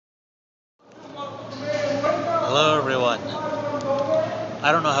Hello everyone.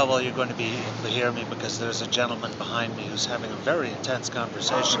 I don't know how well you're going to be able to hear me because there's a gentleman behind me who's having a very intense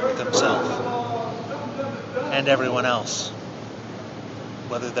conversation with himself and everyone else,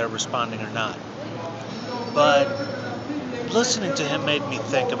 whether they're responding or not. But listening to him made me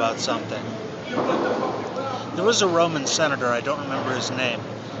think about something. There was a Roman senator, I don't remember his name,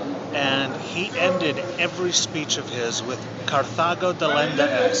 and he ended every speech of his with Carthago Delenda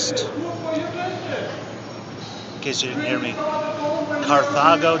Est. In case you didn't hear me,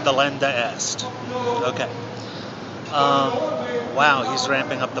 Carthago Delenda Est. Okay. Wow, he's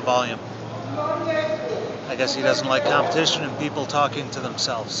ramping up the volume. I guess he doesn't like competition and people talking to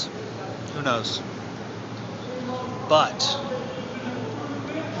themselves. Who knows? But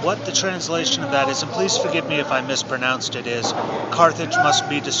what the translation of that is, and please forgive me if I mispronounced it, is Carthage must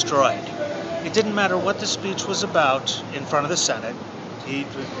be destroyed. It didn't matter what the speech was about in front of the Senate. He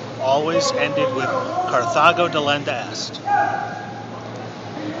always ended with Carthago Delenda Est.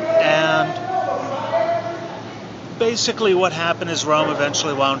 And basically what happened is Rome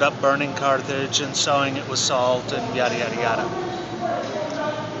eventually wound up burning Carthage and sowing it with salt and yada yada yada.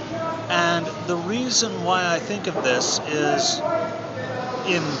 And the reason why I think of this is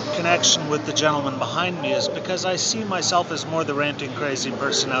in connection with the gentleman behind me is because I see myself as more the ranting crazy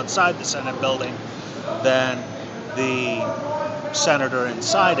person outside the Senate building than the senator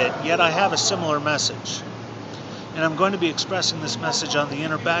inside it, yet I have a similar message. And I'm going to be expressing this message on the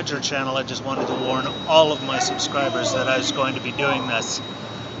Inner Badger channel. I just wanted to warn all of my subscribers that I was going to be doing this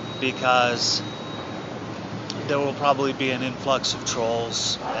because there will probably be an influx of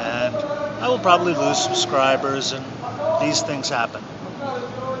trolls and I will probably lose subscribers, and these things happen.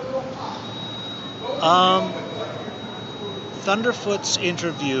 Thunderfoot's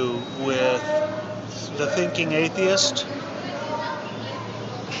interview with the Thinking Atheist,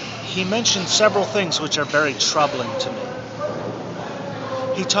 he mentioned several things which are very troubling to me.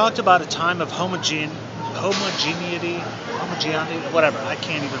 He talked about a time of homogeneity, whatever, I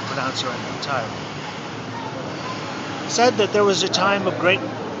can't even pronounce it right, I'm tired. Said that there was a time of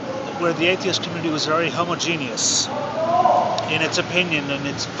where the atheist community was very homogeneous in its opinion and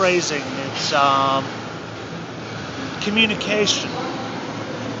its phrasing, its communication.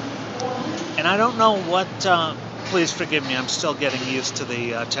 And I don't know what, please forgive me, I'm still getting used to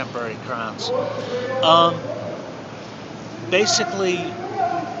the temporary crowns. Basically,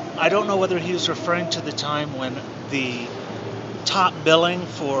 I don't know whether he was referring to the time when the top billing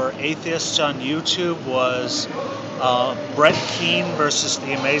for atheists on YouTube was Brett Keane versus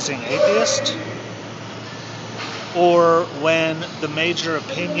the Amazing Atheist, or when the major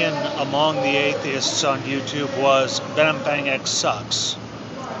opinion among the atheists on YouTube was Venom Fang X sucks.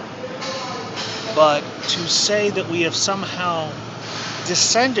 But to say that we have somehow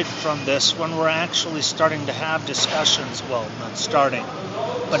descended from this when we're actually starting to have discussions, well, not starting,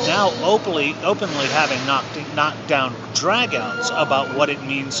 but now openly having knocked down dragouts about what it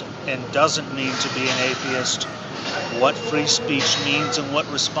means and doesn't mean to be an atheist, what free speech means and what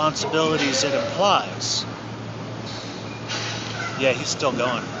responsibilities it implies. Yeah, he's still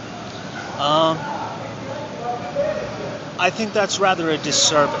going. I think that's rather a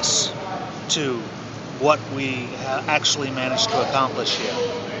disservice to what we actually managed to accomplish here.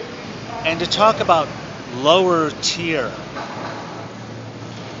 And to talk about lower tier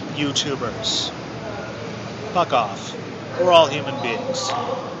YouTubers, fuck off. We're all human beings.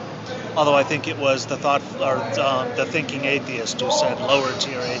 Although I think it was the the Thinking Atheist who said lower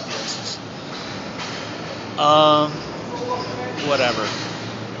tier atheists. Whatever.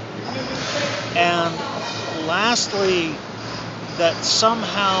 And lastly, that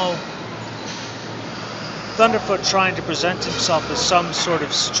somehow Thunderfoot trying to present himself as some sort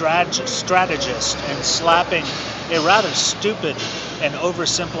of strategist and slapping a rather stupid and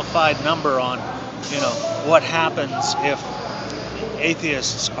oversimplified number on, what happens if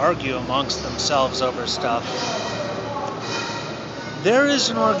atheists argue amongst themselves over stuff. There is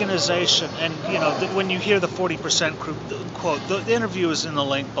an organization, and when you hear the 40% quote, the interview is in the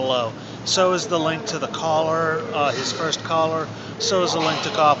link below. So is the link to the caller, his first caller. So is the link to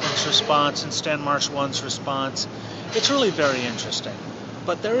Coughlin's response and Stan Marsh 1's response. It's really very interesting.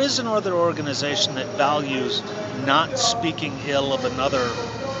 But there is another organization that values not speaking ill of another,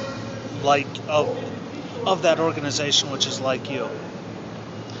 of that organization which is like you.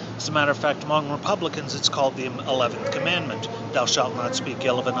 As a matter of fact, among Republicans, it's called the 11th Commandment. Thou shalt not speak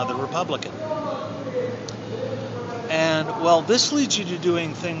ill of another Republican. And, well, this leads you to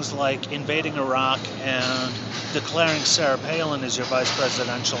doing things like invading Iraq and declaring Sarah Palin as your vice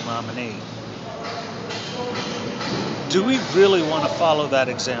presidential nominee. Do we really want to follow that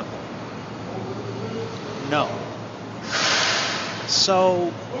example? No.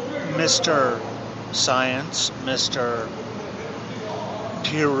 So, Mr. Science, Mr.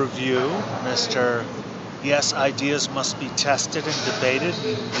 Peer Review, Mr. Yes, ideas must be tested and debated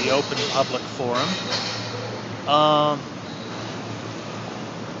in the open public forum.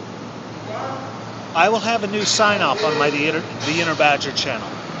 I will have a new sign-off on the Inner Badger channel.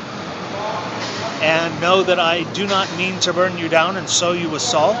 And know that I do not mean to burn you down and sow you with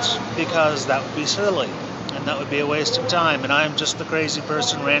salt, because that would be silly, and that would be a waste of time, and I am just the crazy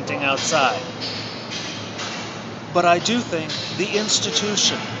person ranting outside. But I do think the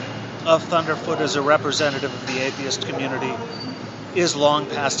institution of Thunderfoot as a representative of the atheist community is long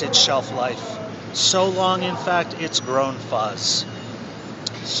past its shelf life. So long, in fact, it's grown fuzz.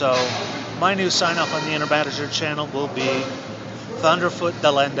 So, my new sign-off on the Inner Badger channel will be Thunderf00t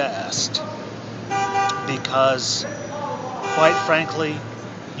Delenda Est. Because, quite frankly,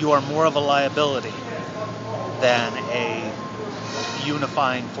 you are more of a liability than a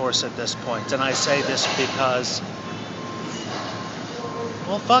unifying force at this point. And I say this because,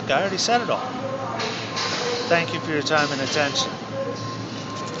 well, fuck, I already said it all. Thank you for your time and attention.